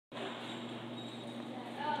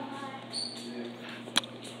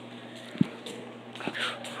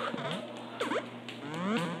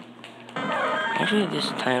Actually, this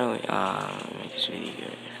title is really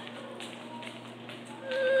good.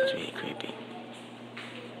 It's really creepy.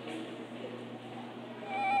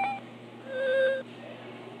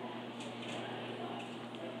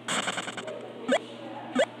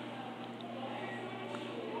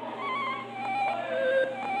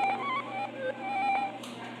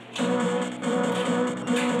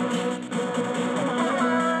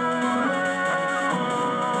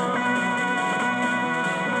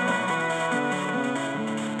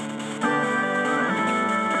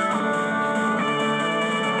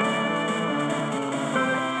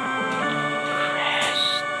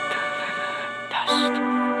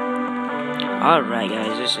 Alright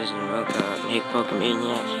guys, this is Nick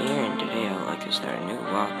Pokemaniac here, and today I would like to start a new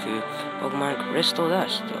walkthrough Pokemon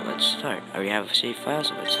Crystaldust. So let's start. I already have a save file,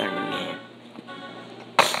 so let's start a new game.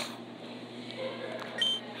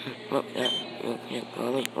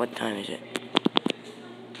 What time is it?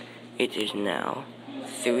 It is now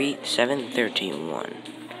 7:31.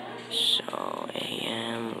 So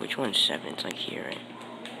AM, which one's 7? It's like here, right?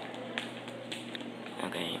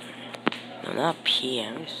 Okay. No, not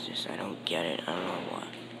PM. It's just I don't get it. I don't know what.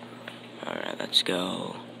 Alright, let's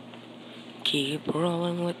go. Keep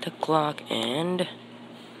rolling with the clock, and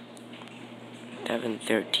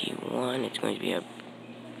 7:31. It's going to be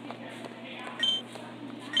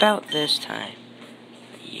about this time.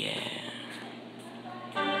 Yeah.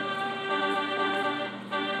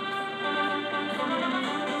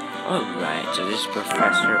 Alright, so this is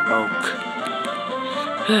Professor Oak.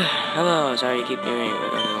 Hello, sorry to keep doing it.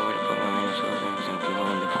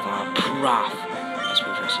 Prof. That's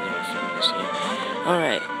Professor Famous here.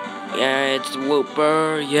 Alright. Yeah, it's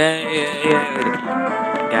Whooper. Yeah.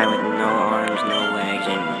 Guy with no arms, no legs,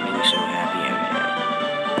 and being so happy every day.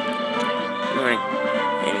 Good morning.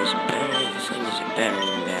 And it's better. This thing is better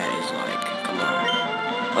than that. Is like, come on.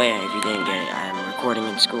 Oh yeah, if you didn't get it, I'm recording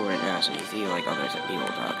in school right now, so you feel like others are people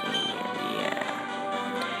talking in here.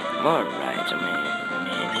 Yeah. Alright, so man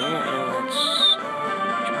here, and let's.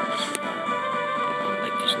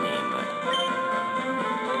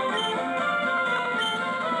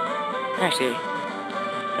 Actually,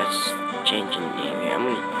 let's change the name here. I'm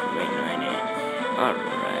gonna write my name.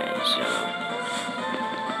 Alright, so.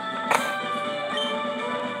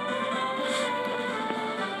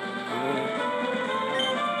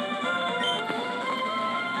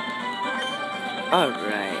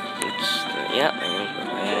 Alright,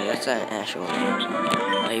 that's an actual name.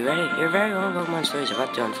 Are you ready? Your very own Pokemon story is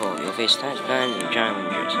about to unfold. You'll face times, plans, and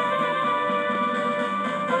challenges.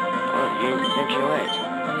 Oh, you're in the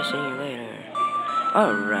I'll be seeing you later.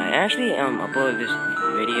 Alright, I actually uploaded this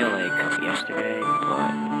video like yesterday,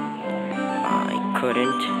 but I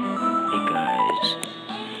couldn't because,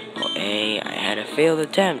 well, A, I had a failed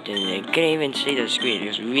attempt and I couldn't even see the screen. It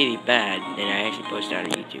was really bad, and I actually posted it on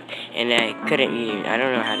YouTube. And I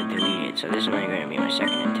don't know how to delete it, so this is going to be my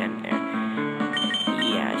second attempt there.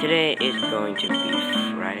 Yeah, today is going to be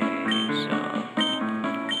Friday, so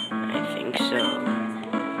I think so.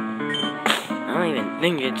 I don't even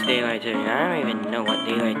think it's daylight saving. I don't even know what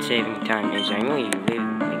daylight saving time is. I know you live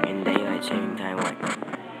in daylight saving time, I'm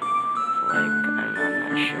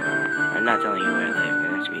not sure. I'm not telling you where I live, but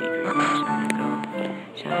that's really creepy. So I'm gonna go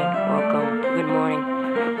inside. Welcome. Good morning.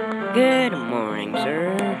 Good morning,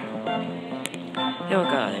 sir. Yo,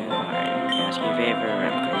 God, I'm asking a favor.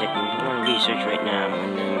 I'm conducting one research right now. I'm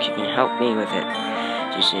wondering if you can help me with it.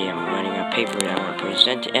 You see, I'm writing a paper that I want to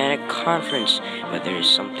present at a conference, but there's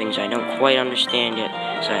some things I don't quite understand yet,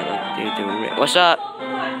 so I'd like to what's up?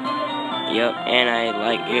 Yup, and I'd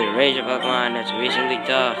like you to raise a Pokemon that's recently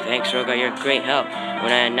tough. Thanks, Roka, your great help.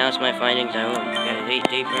 When I announce my findings, I will get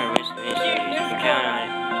deeper and risk the mysteries. You can count on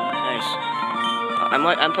it. Nice.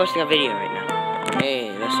 I'm posting a video right now.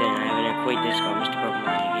 Hey, listen, I have an acquaintance called Mr.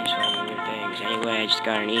 Pokemon. He keeps finding new things. Anyway, I just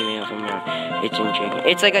got an email from him. It's intriguing.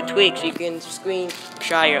 It's like a tweak, so you can screen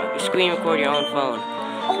record your own phone.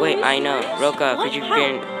 Wait, I know. Roka, could you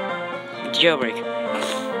get jailbreak?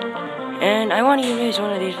 And I want you to use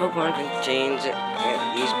one of these Pokemon contains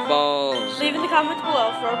these balls. Leave in the comments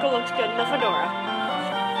below if Roka looks good in the fedora.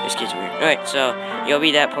 This kid's weird. Alright, so you'll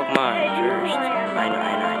be that Pokemon first. I know.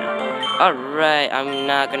 Alright, I'm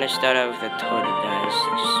not gonna start out with a Totodile. It's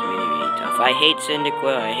just really tough. I hate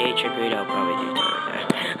Cyndaquil, I hate Chikorita, I'll probably do Totodile.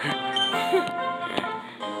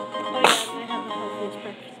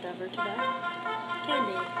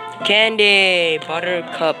 Candy,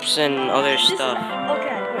 buttercups, and other stuff.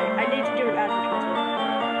 Okay, wait, I need to do an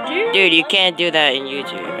advertisement. Dude, you can't do that in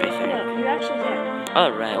YouTube, I think. No, you actually can.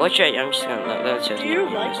 Alright, what should I'm just gonna let's just Do you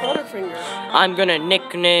nickname like this. Butterfinger? I'm gonna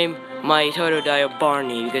nickname my Totodile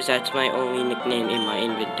Barney because that's my only nickname in my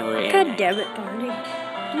inventory. God damn it, Barney.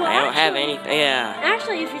 Well, I don't have anything. Yeah.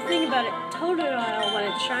 Actually, if you think about it, Totodile, when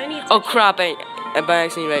it's shiny, it's Oh crap! I by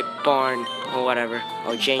accident write barn or whatever.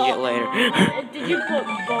 I'll change it later. Did you put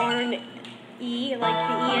Barn E, like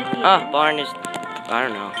the E at the Oh, end? barn is. I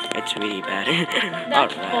don't know. It's really bad.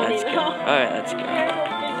 That's Alright, funny, let's go. though. Alright, let's go. Careful,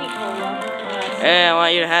 Hey, I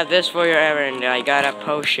want you to have this for your errand. I got a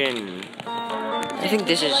potion. I think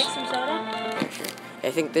this is. like some soda? I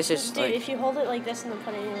think this is Dude, like. if you hold it like this and then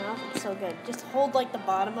put it in your mouth, it's so good. Just hold like the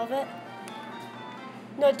bottom of it.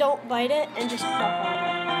 No, don't bite it and just suck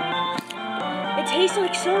on it. It tastes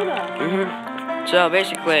like soda. So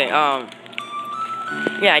basically, yeah,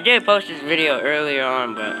 I did post this video earlier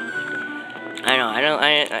on, but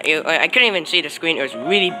I couldn't even see the screen. It was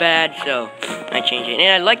really bad, so I changed it.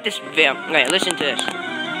 And I like this video. Okay, listen to this.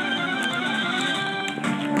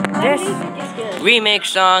 This remake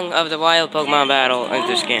song of the Wild Pokemon Battle in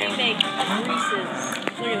this game. Remake of Reese's.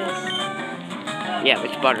 Look at this. Yeah,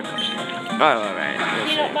 it's Buttercups. Oh, alright.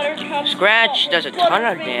 Peanut butter cups. Scratch does a ton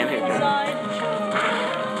of damage. Inside.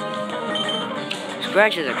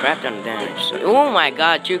 Scratch does a crap ton of damage. Oh my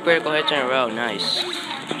god, 2 critical hits in a row. Nice.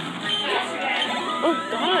 Oh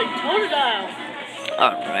god, Totodile.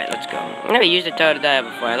 Alright, let's go. I've never used a Totodile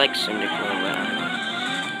before. I like Cyndaquil, but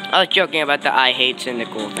I was joking about the I hate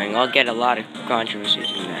Cyndaquil thing. I'll get a lot of controversies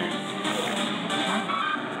in there.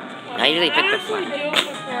 I usually pick the fire.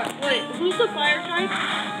 Wait, who's the fire type?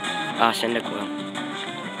 Cyndaquil.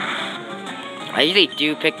 I usually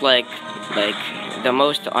do pick like the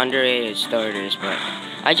most underrated starters, but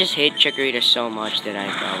I just hate Chikorita so much that I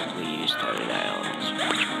probably use Totodile.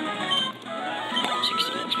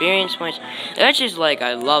 16 experience points. That's just like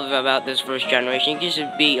I love about this first generation. You can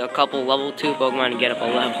just beat a couple level 2 Pokemon to get up a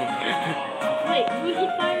level. Wait, who's the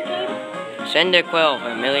fire type? Cyndaquil for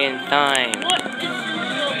a millionth time. What is the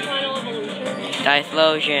final evolution?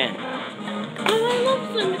 Typhlosion. Oh, I love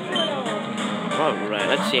Cyndaquil. Alright,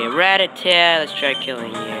 let's see. Rattata, let's try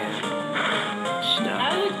killing you. I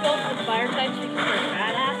would go for the fire types because they're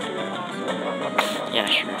badass and awesome. Yeah,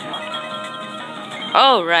 sure.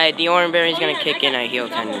 Alright, the Orange Berry's gonna kick in. I heal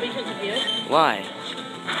 10. Because of you. Why?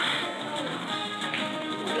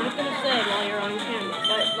 I'm not gonna say it while you're on camera,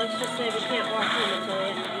 but let's just say we can't walk in until the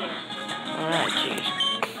end of the year. Alright, jeez.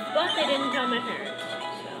 But they didn't tell my parents,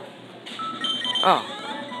 so. Oh.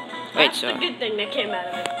 Wait, That's so. the good thing that came out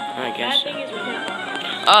of it. I guess Bad thing is we can't walk in.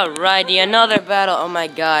 Alrighty, another battle. Oh my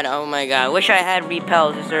god, oh my god. Wish I had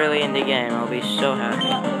repels this early in the game. I'll be so happy.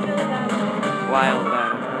 Wild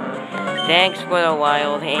battle. Thanks for the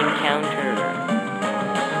wild encounter.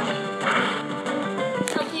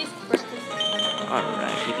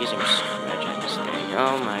 Alright, keep using Scratch at this thing.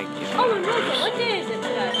 Oh my god. Oh, and Rosa, what day is it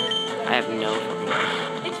today? I have no fucking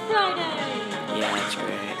idea. It's Friday. Yeah, that's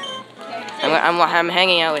great. I'm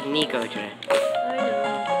hanging out with Nico today. I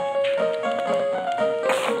know.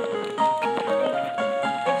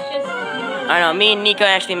 It's just, I know, me and Nico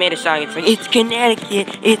actually made a song. It's like, it's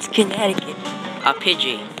Connecticut, it's Connecticut. A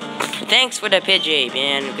Pidgey. Thanks for the Pidgey,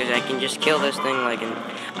 man, because I can just kill this thing like in...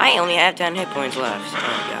 I only have 10 hit points left.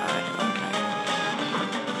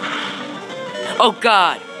 Oh, God. Oh,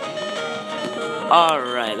 God.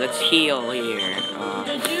 Alright, let's heal here.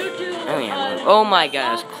 Did you do, Oh, yeah. Oh, my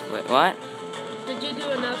God. What? Did you do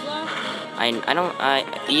a Nuzlocke? I don't know.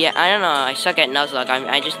 I suck at Nuzlocke.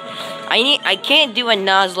 I can't do a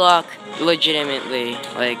Nuzlocke legitimately.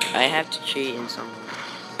 Like, I have to cheat in some way.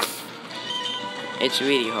 It's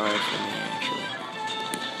really hard for me, actually.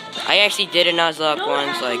 I actually did a Nuzlocke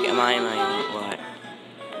once, like, what?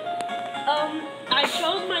 I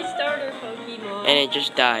chose my starter Pokemon. And it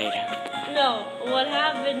just died. No, what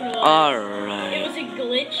happened was... Alright. It was a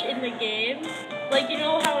glitch in the game. Like, you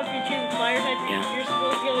know how if you choose fire type, Yeah. you're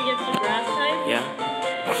supposed to go against the grass type? Yeah?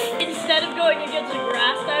 Instead of going against the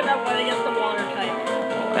grass type, I went against the water type.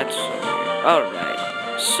 That's alright.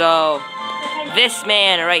 So, this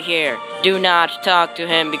man right here, do not talk to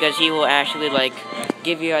him because he will actually, like,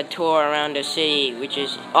 give you a tour around the city, which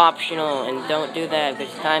is optional, and don't do that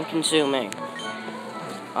because it's time consuming.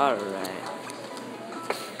 Alright.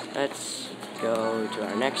 Let's go to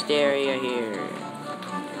our next area here.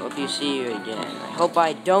 Hope you see you again. I hope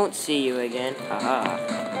I don't see you again. Haha. Alright,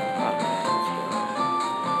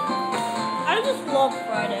 I just love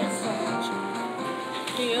Fridays so much.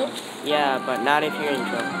 Do you? let's go. Yeah, but not if you're in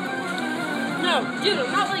trouble. No, dude,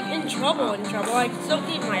 I'm not like in trouble. I can still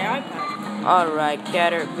keep my iPad. Alright,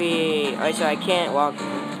 Caterpie. Oh, so I can't walk.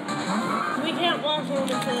 We can't walk home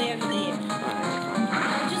until the end of the year.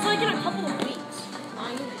 Just like in a couple of weeks.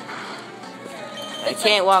 I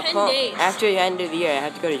can't walk home. After the end of the year, I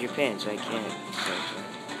have to go to Japan, so I can't.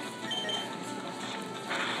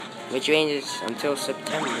 Which means it's until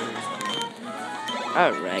September.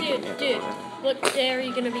 Alright. Dude, what day are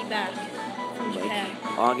you gonna be back from Japan?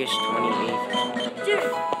 August 28th. Dude.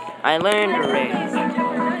 I learned a race.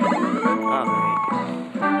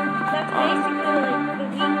 That's basically like the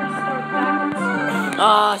week we start back.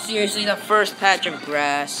 Oh, seriously, the first patch of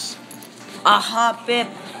grass. A hop bip.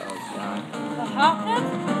 Oh, God. The hop bip?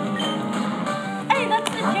 Hey, that's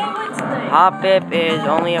the J-Wits thing. Hop bip is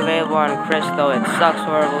only available on Crystal. It sucks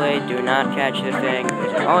horribly. Do not catch the thing.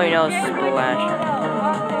 There's only no splash.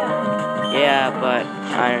 Yeah, but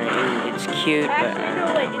I don't know. It's cute, but actually, no,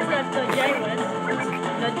 wait, it's not the J-Wits.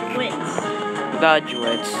 It's the Dwits. The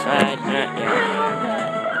Dwits. Yeah.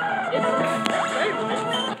 It's the J-Wits.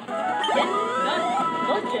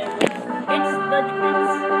 It's the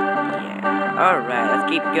Dwits. Yeah. Alright, let's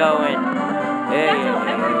keep going. That's how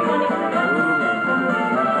everybody.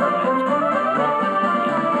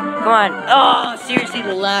 Come on. Oh, seriously,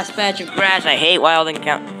 the last patch of grass. I hate wild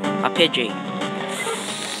encounter. A Pidgey.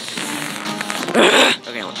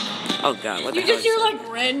 Okay. Oh, God. What the You hell just is hear that? like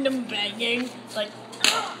random banging. Like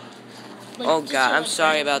Oh, just God. I'm like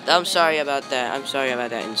sorry about that. I'm sorry about that. I'm sorry about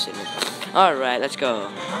that incident. Alright, let's go.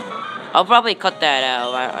 I'll probably cut that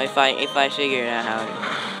out if I figure it out how to.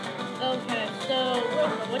 Okay, so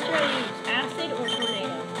what should I use? Acid or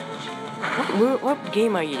tornado? What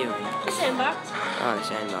game are you doing? The sandbox. Oh, the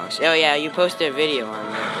sandbox. Oh, yeah, you posted a video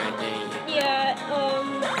on that right there. Yeah,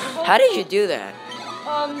 How did you do that?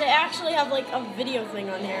 They actually have like a video thing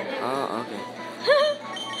on here. Oh, okay.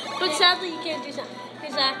 But sadly you can't do sound.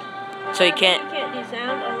 Hey, Zach. So you can't... You can't do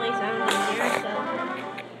sound, only sound in here, so.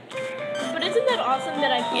 But isn't that awesome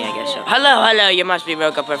that I can Yeah, I guess so. Hello, you must be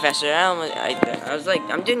Roka Professor. I was like,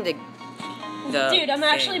 I'm doing the Dude, I'm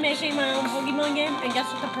actually making my own Pokemon game, and guess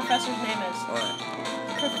what the professor's name is? What?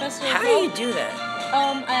 Professor. How do you do that?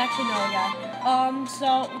 I actually know a guy.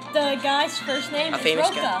 So the guy's first name is famous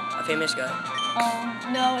Roka. guy. A famous guy.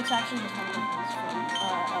 No, it's actually just one of us from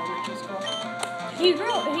elementary school.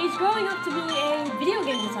 He's growing up to be a video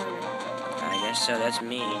game designer. I guess so. That's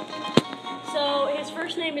me. So his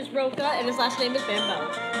first name is Roka, and his last name is Bambo.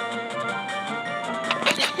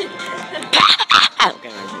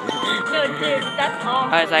 No, dude, that's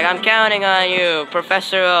awesome. I was like, I'm counting on you,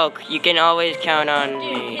 Professor Oak. You can always count on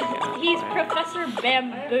me. He's Professor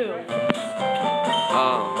Bamboo.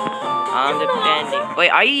 Oh, I'm depending. Wait,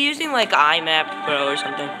 are you using like IMAP Pro or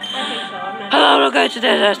something? I think so. I'm not Hello, Roka, it's a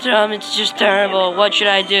disaster. It's just terrible. What should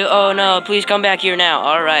I do? Oh no, please come back here now.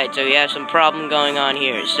 Alright, so we have some problem going on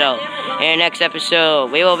here. So, in the next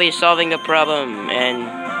episode, we will be solving the problem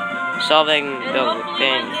and solving the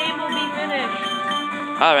thing. My game will be finished.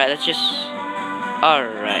 Alright, let's just...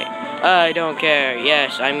 Alright. I don't care.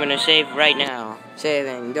 Yes, I'm gonna save right now.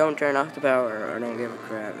 Saving. Don't turn off the power or don't give a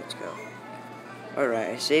crap. Let's go. Alright,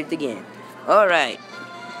 I saved again. Alright.